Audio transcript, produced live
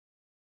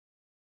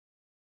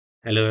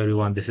Hello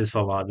everyone, this is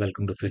Fawad.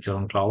 Welcome to Future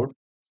on Cloud.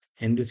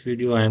 In this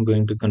video, I am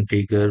going to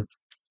configure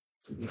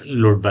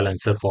load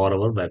balancer for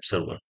our web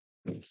server.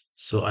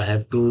 So I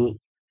have two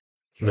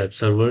web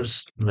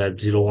servers,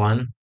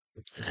 Web01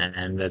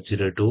 and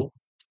Web02.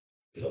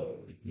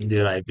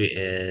 Their IP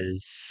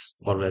is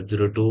for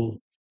Web02,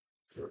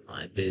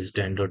 IP is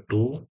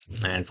 10.2,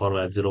 and for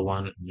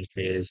Web01, IP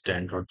is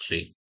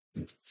 10.3.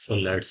 So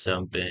let's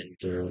jump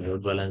into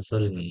load balancer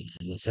in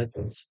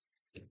NSX.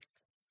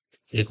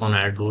 Click on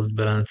add load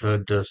balancer,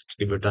 just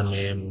give it a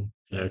name,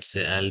 let's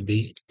say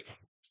LB,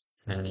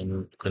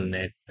 and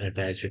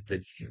attach it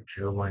with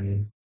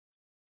one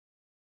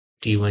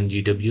T1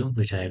 GW,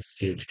 which I have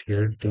created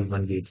here,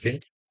 T1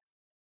 gateway.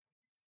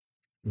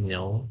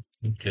 Now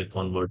click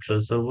on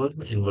virtual server.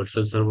 In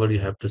virtual server,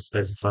 you have to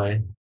specify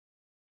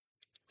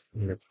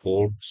the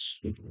ports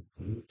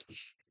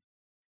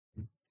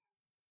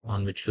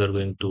on which you are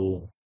going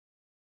to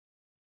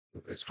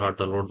start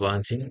the load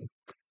balancing.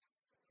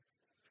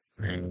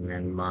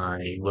 And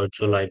my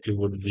virtual IP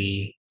would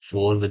be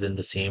 4 within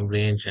the same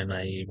range, and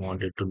I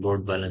wanted to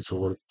load balance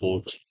over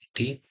port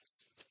T.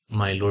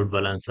 My load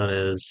balancer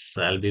is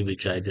LB,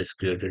 which I just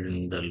created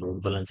in the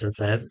load balancer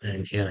tab.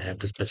 And here I have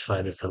to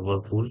specify the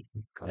server pool,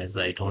 as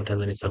I don't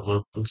have any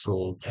server pool.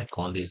 So click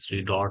on these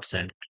three dots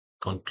and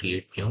click on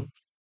create new.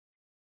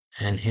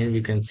 And here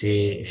we can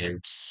say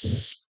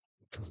it's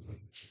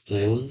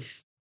pool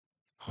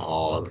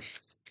or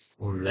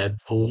web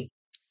pool.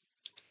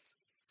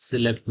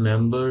 Select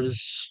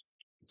members.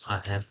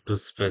 I have to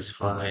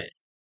specify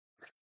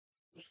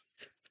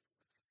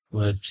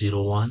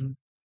web01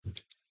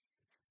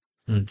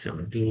 and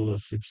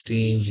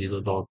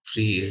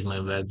 70.16.0.3 is my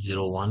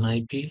web01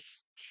 IP.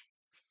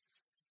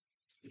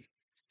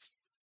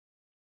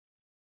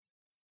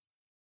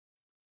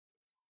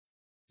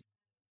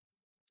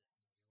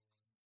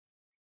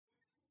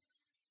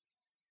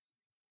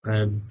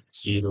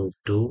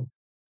 Web02.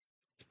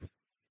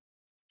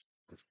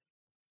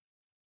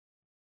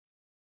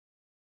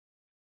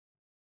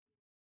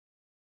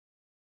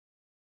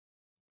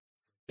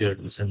 Here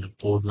to send the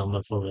port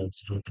number for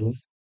web02.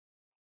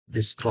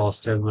 This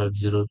cross-tab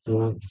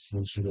web02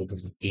 needs to go to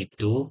the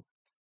P2.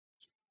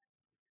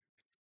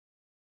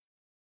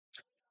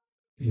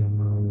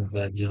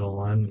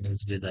 Web01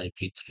 is with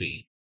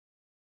IP3.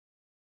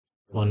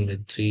 One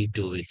with 3,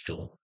 two with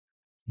 2.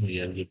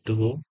 We are good to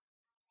go.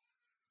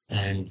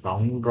 And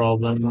round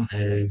robin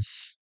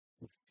is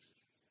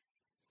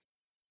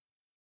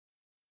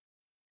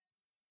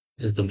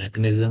the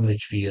mechanism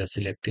which we are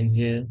selecting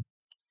here.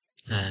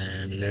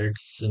 And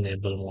let's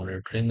enable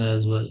monitoring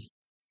as well.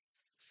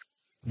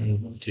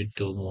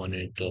 To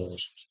monitor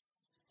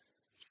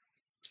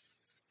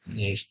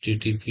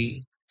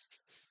HTTP,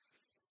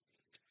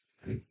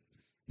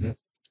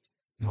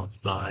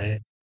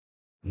 apply,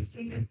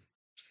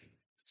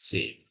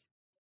 save.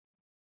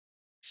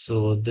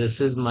 So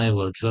this is my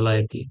virtual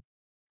IP,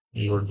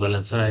 load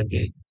balancer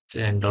IP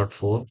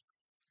 10.4,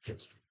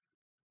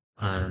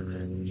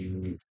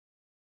 and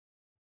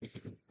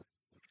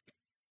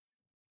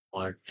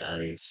what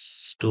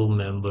else? Two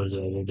members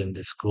added in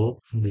this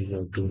group. These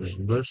are two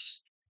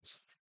members.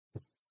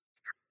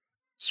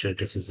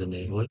 Status is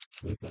enabled.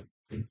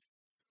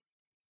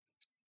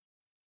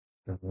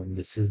 And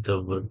this is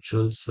the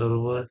virtual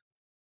server.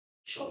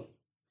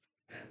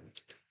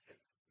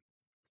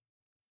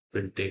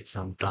 Will take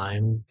some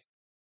time.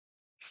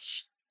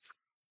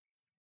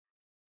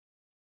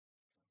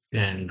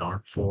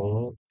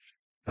 10.4.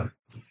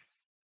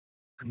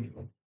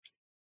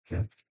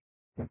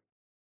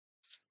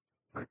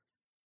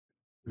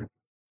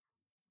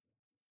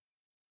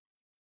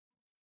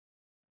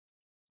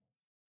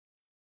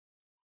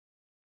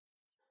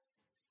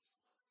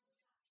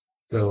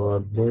 So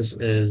this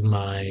is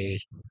my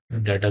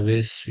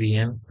database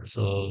VM.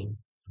 So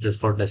just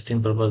for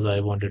testing purpose,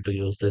 I wanted to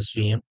use this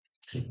VM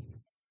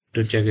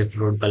to check if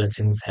load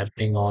balancing is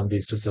happening on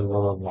these two servers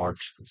or not.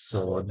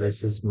 So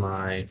this is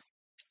my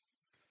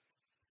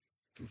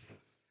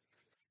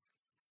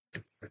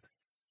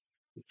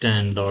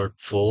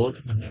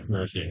 10.4.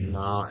 Okay,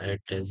 now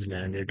it is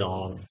landed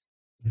on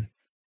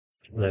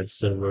web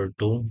server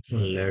 2.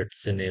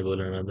 Let's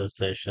enable another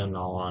session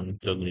on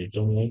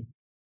incognito mode.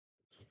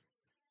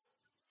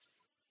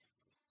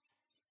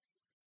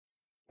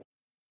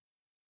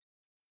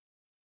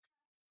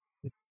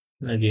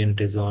 Again, it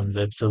is on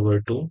web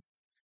server 2,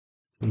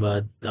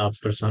 but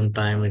after some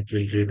time it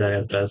will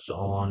redirect us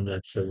on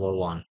web server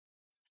 1.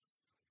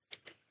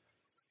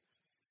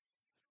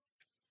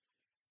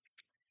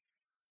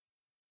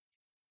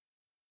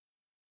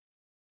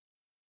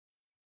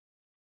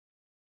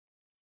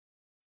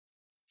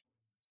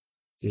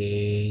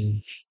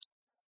 Okay.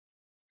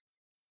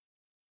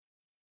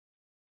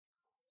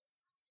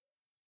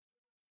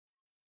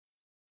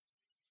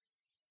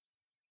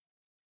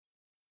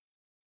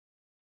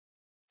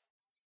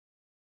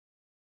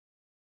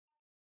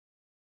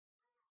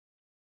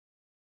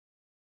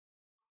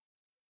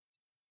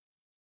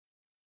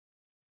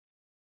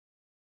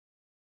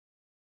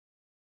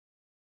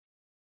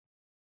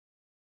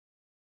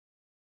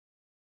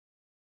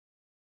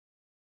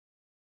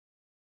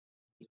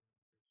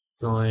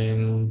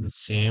 Join the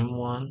same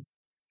one.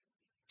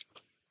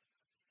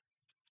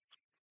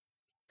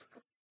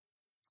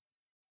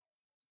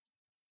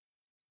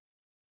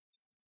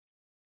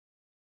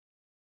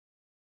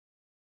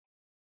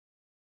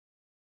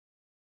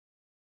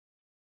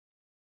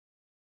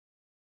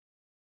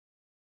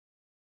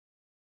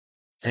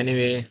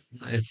 Anyway,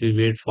 if we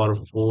wait for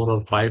 4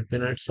 or 5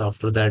 minutes,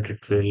 after that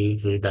it will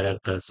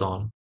redirect us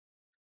on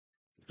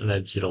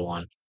Web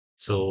 01.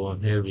 So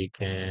here we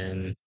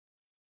can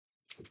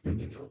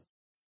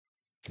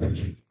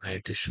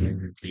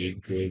addition be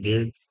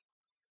graded.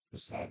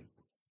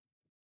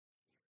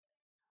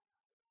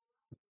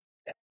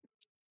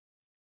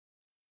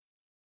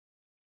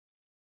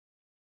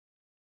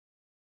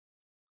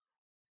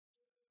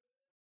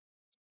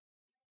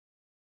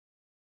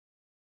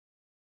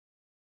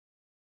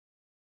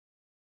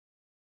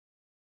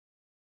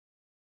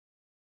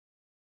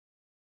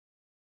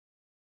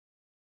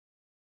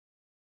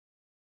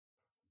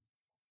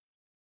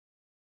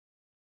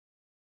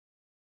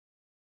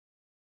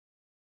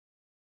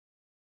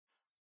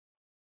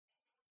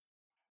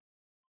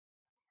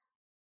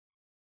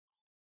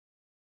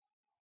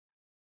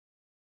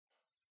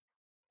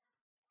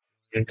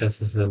 Print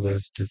SSL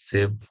is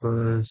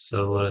disabled.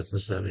 Server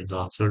SSL is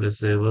also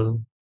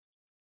disabled.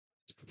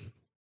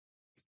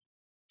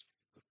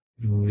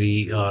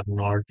 We are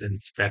not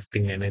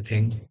inspecting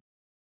anything.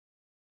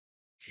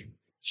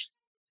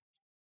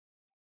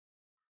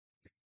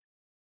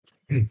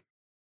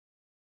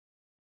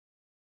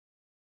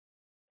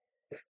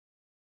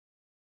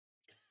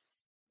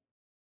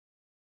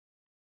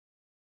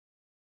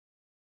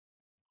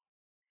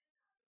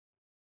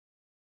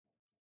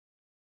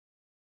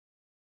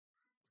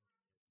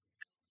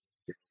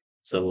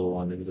 Server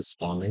 1 is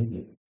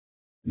responding.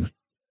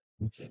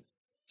 Okay.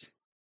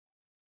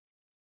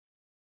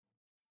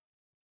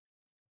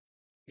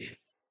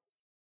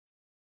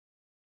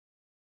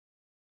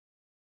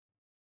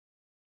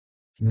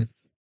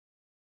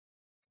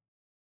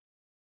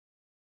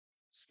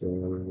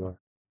 Server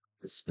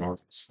is not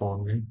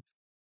responding.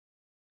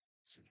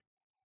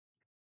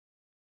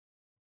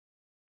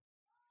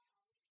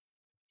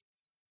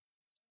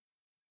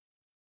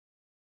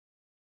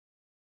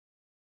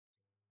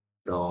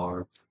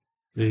 Dot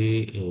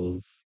 3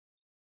 is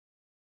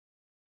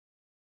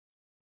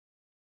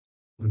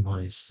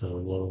my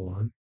server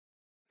 1.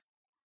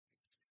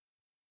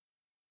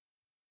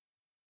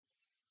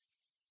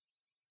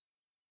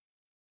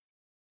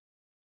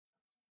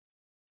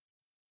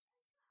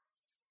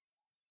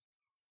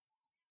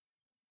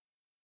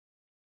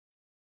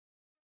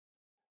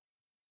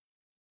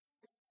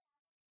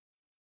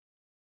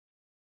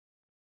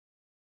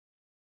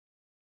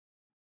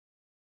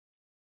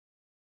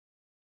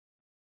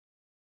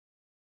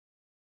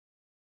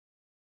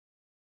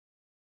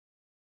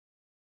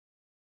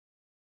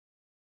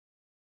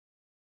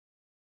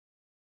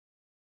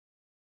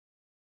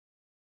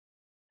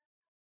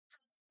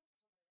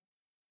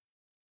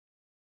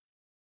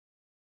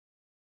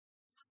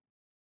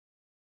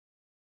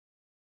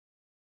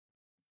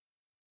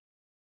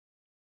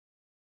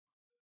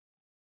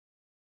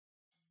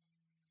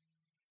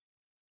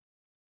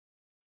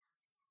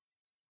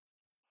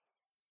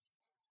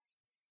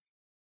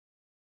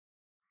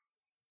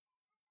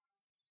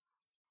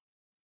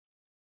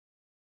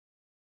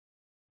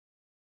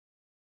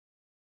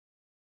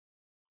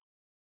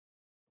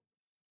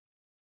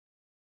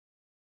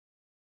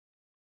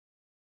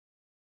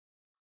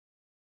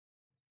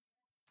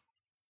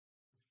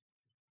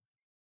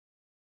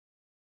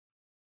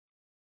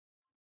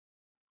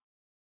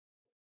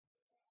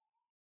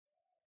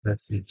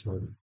 That's it.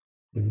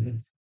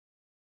 Mhm.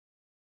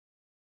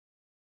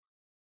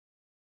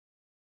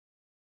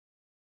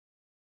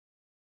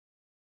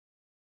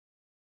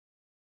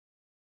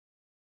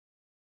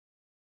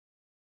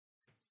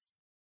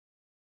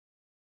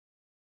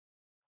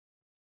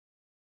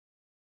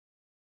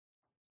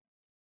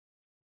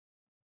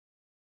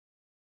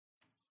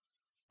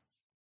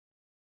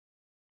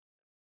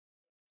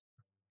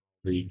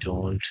 We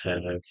don't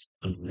have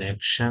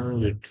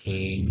connection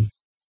between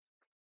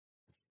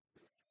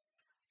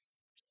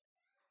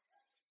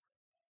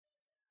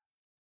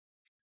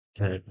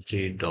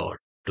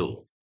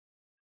 30.2.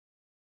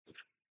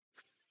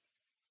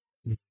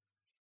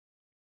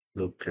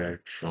 Look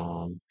at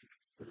from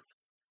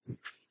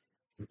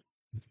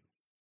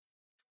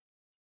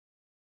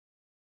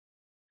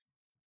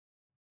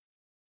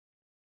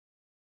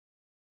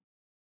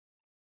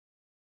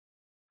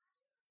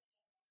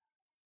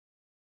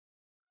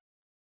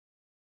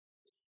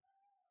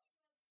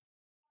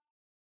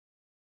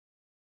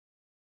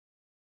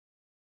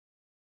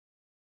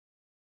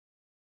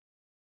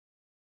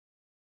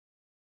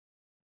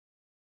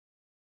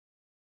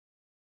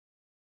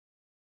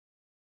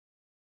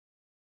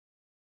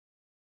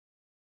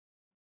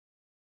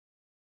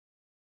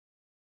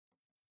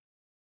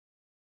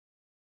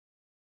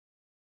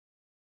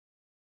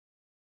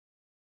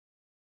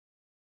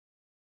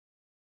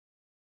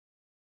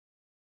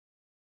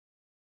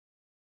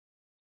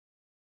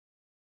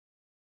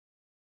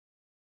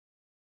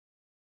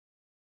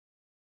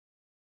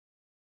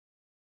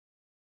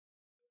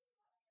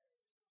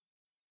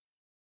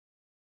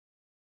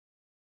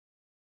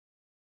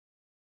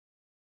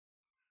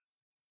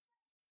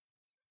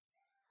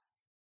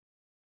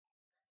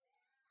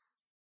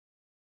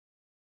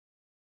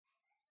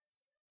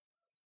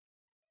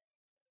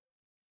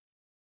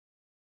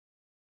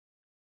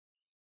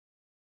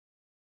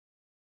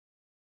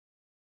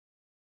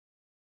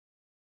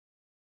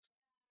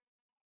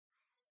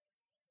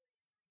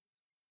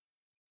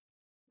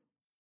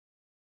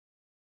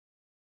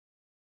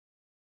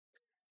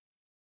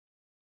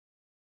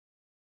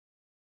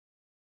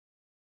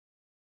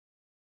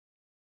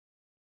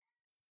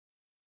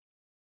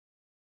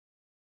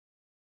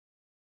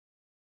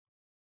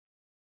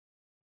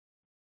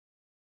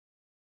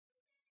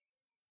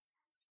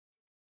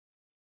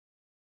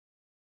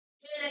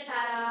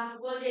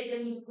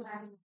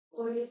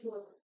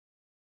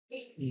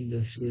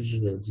This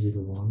is web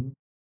 01.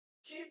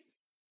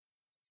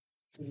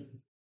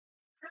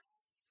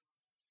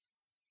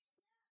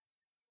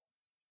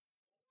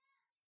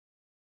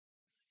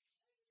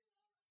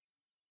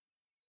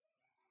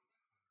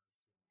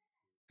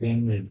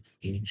 Payment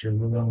each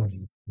other all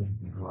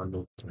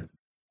of them.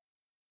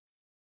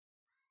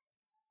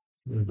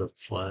 The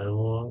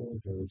firewall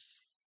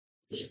is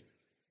yeah,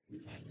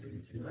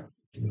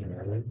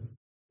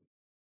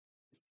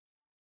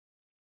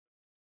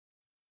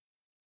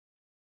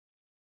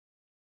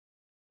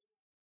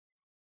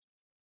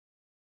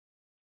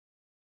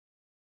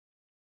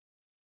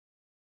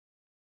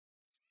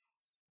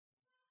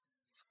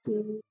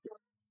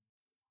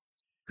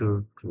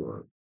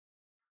 to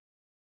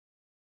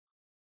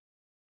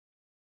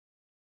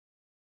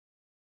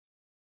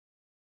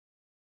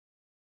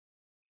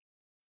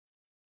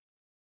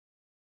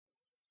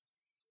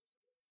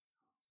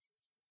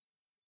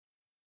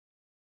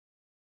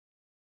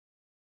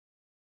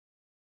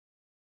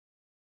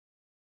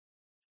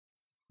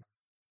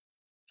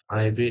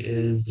IP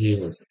is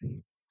 0.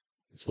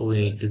 So we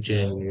need to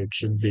change it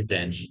should be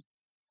 10.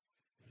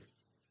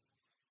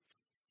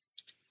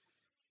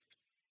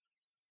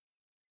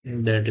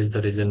 That is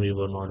the reason we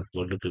were not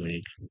able to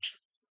communicate.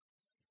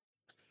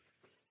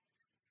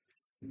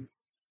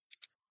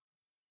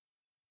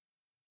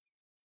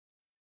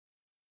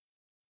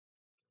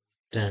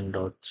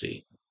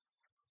 10.3.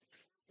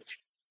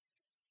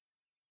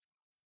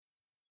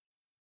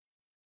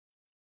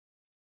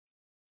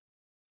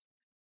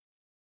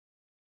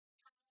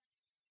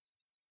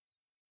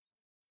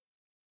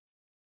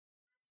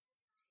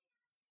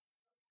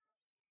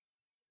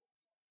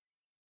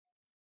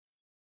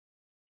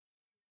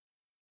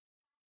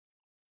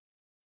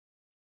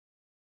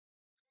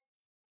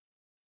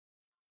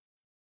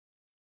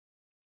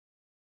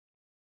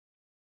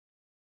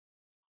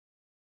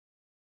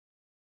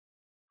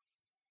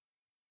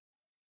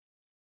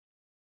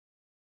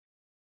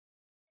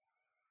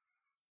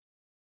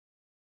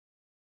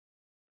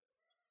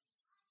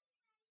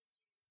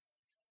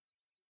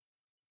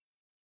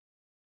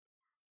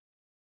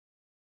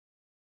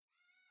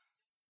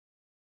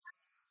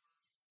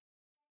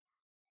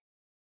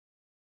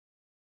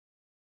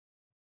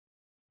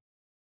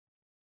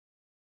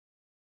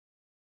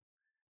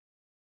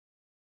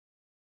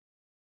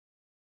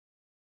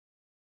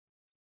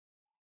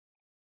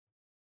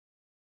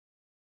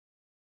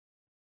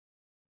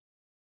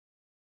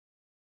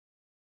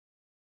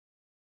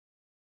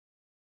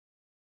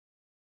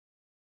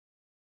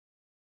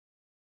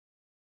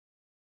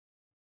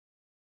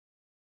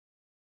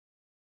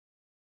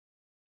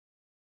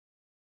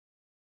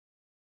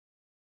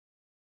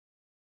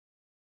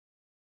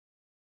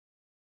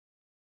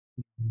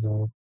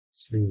 Dot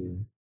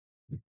 3.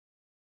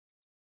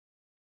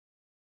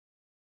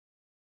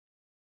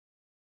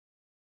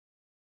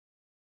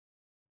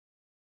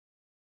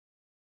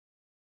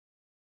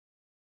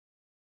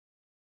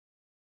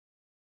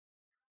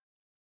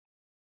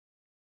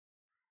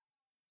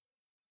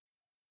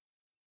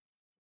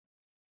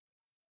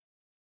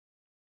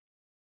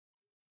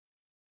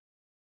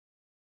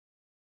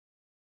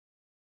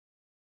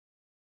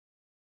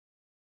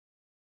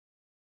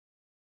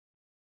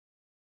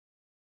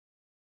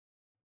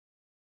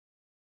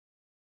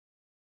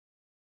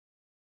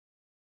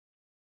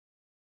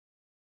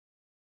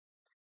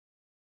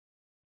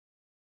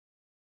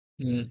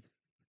 Mm,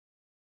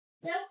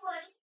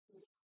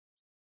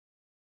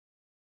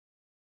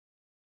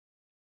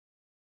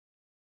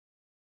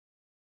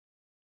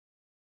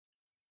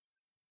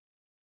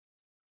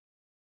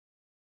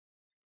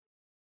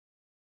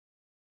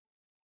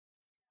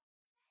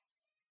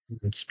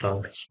 it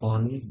starts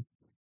on.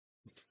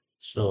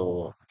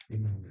 So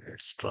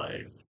let's try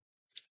it.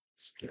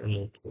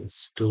 Scale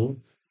equals 2.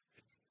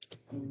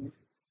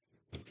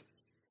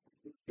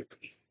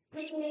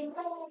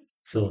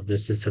 So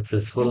this is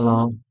successful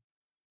now.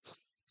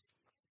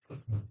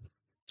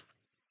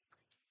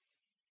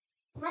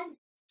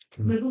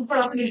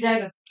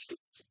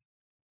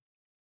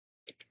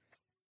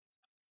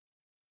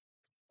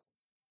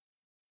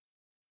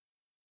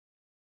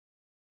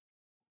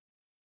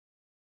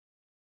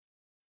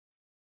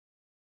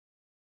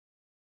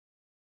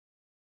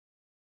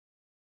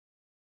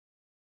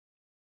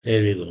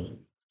 Here we go.